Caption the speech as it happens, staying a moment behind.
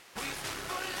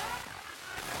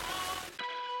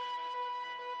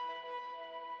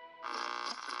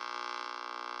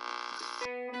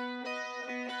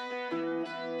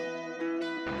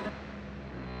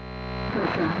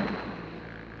Lo-Fi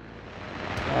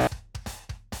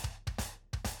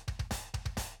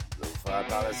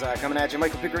Palisade coming at you.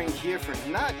 Michael Pickering here for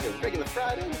not your regular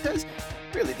Friday because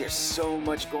really there's so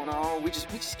much going on. We just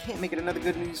can't make it another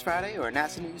Good News Friday or a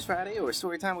NASA News Friday or a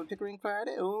Storytime with Pickering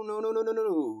Friday. Oh,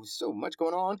 no. So much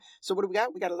going on. So what do we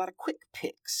got? We got a lot of quick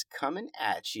picks coming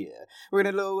at you. We're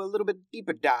going to do a little bit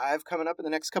deeper dive coming up in the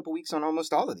next couple weeks on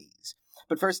almost all of these.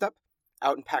 But first up,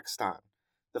 out in Pakistan,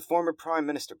 the former Prime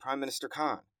Minister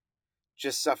Khan,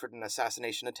 just suffered an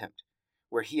assassination attempt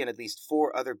where he and at least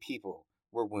 4 other people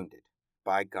were wounded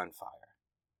by gunfire.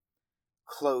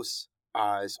 Close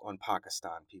eyes on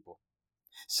Pakistan, people.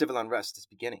 Civil unrest is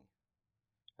beginning,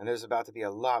 and there's about to be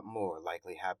a lot more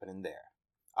likely happening there.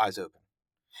 Eyes open.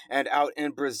 And out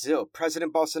in Brazil,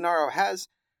 President Bolsonaro has,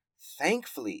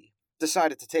 thankfully,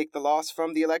 decided to take the loss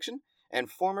from the election, and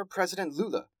former President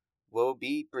Lula will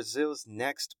be Brazil's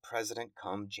next president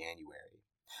come January.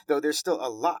 Though there's still a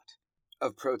lot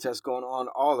of protests going on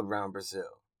all around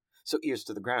Brazil. So ears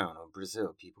to the ground on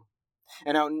Brazil, people.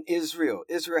 And out in Israel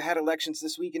had elections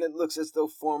this week, and it looks as though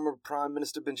former Prime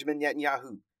Minister Benjamin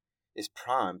Netanyahu is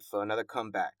primed for another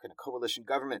comeback in a coalition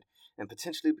government and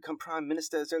potentially become Prime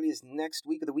Minister as early as next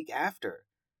week or the week after.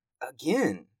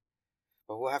 Again.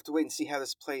 But we'll have to wait and see how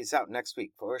this plays out next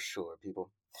week for sure,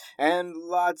 people. And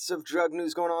lots of drug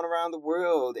news going on around the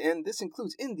world, and this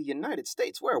includes in the United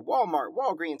States, where Walmart,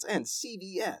 Walgreens, and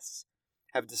CVS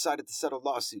have decided to settle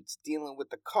lawsuits dealing with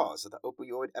the cause of the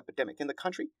opioid epidemic in the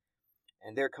country,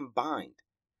 and they're combined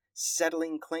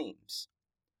settling claims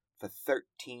for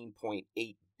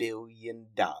 $13.8 billion.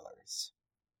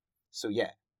 So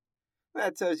yeah,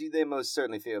 that tells you they most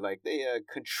certainly feel like they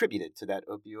contributed to that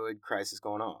opioid crisis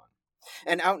going on.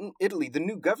 And out in Italy, the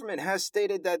new government has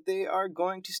stated that they are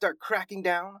going to start cracking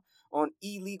down on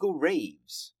illegal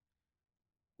raves,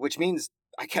 which means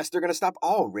I guess they're going to stop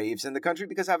all raves in the country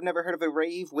because I've never heard of a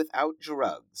rave without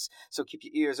drugs. So keep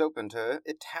your ears open to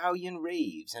Italian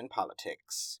raves and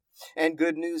politics. And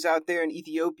good news out there in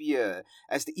Ethiopia,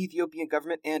 as the Ethiopian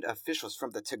government and officials from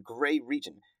the Tigray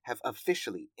region have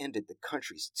officially ended the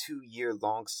country's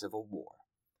 2-year-long civil war.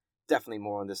 Definitely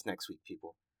more on this next week,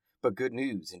 people. But good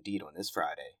news indeed on this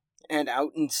Friday. And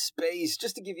out in space,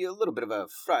 just to give you a little bit of a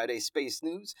Friday space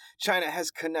news, China has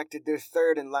connected their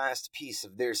third and last piece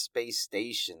of their space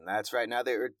station. That's right, now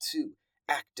there are 2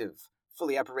 active,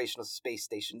 fully operational space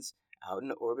stations out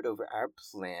in orbit over our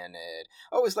planet.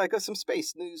 Always like us some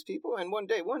space news, people, and one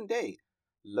day,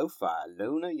 Lo-Fi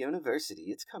Lona University,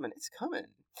 it's coming.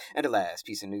 And a last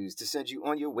piece of news to send you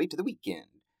on your way to the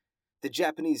weekend. The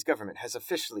Japanese government has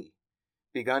officially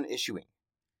begun issuing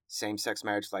same-sex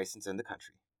marriage license in the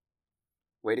country.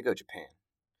 Way to go, Japan.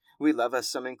 We love us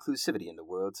some inclusivity in the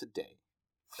world today.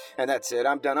 And that's it.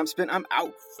 I'm done. I'm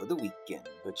out for the weekend.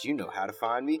 But you know how to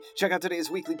find me. Check out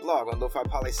today's weekly blog on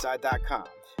lofipolysci.com.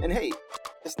 And hey,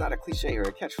 it's not a cliche or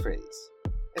a catchphrase.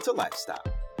 It's a lifestyle.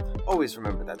 Always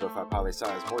remember that Lo-Fi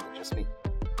Poli-Sci is more than just me.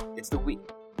 It's the we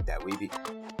that we be.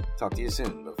 Talk to you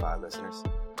soon, Lo-Fi listeners.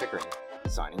 Pickering,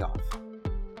 signing off.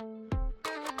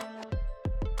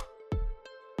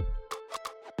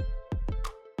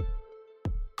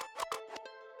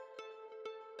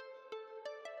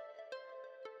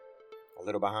 A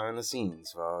little behind the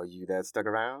scenes for all you that stuck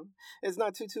around. It's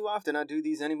not too often I do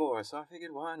these anymore, so I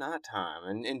figured why not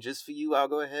time? And just for you, I'll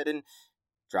go ahead and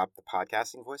drop the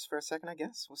podcasting voice for a second, I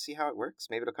guess. We'll see how it works.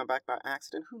 Maybe it'll come back by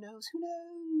accident. Who knows?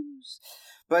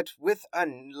 But with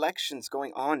elections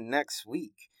going on next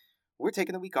week, we're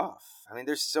taking the week off. I mean,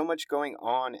 there's so much going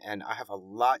on, and I have a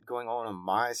lot going on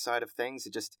my side of things.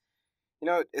 It just,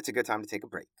 it's a good time to take a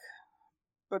break.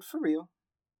 But for real,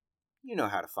 you know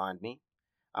how to find me.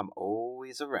 I'm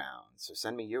always around, so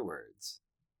send me your words.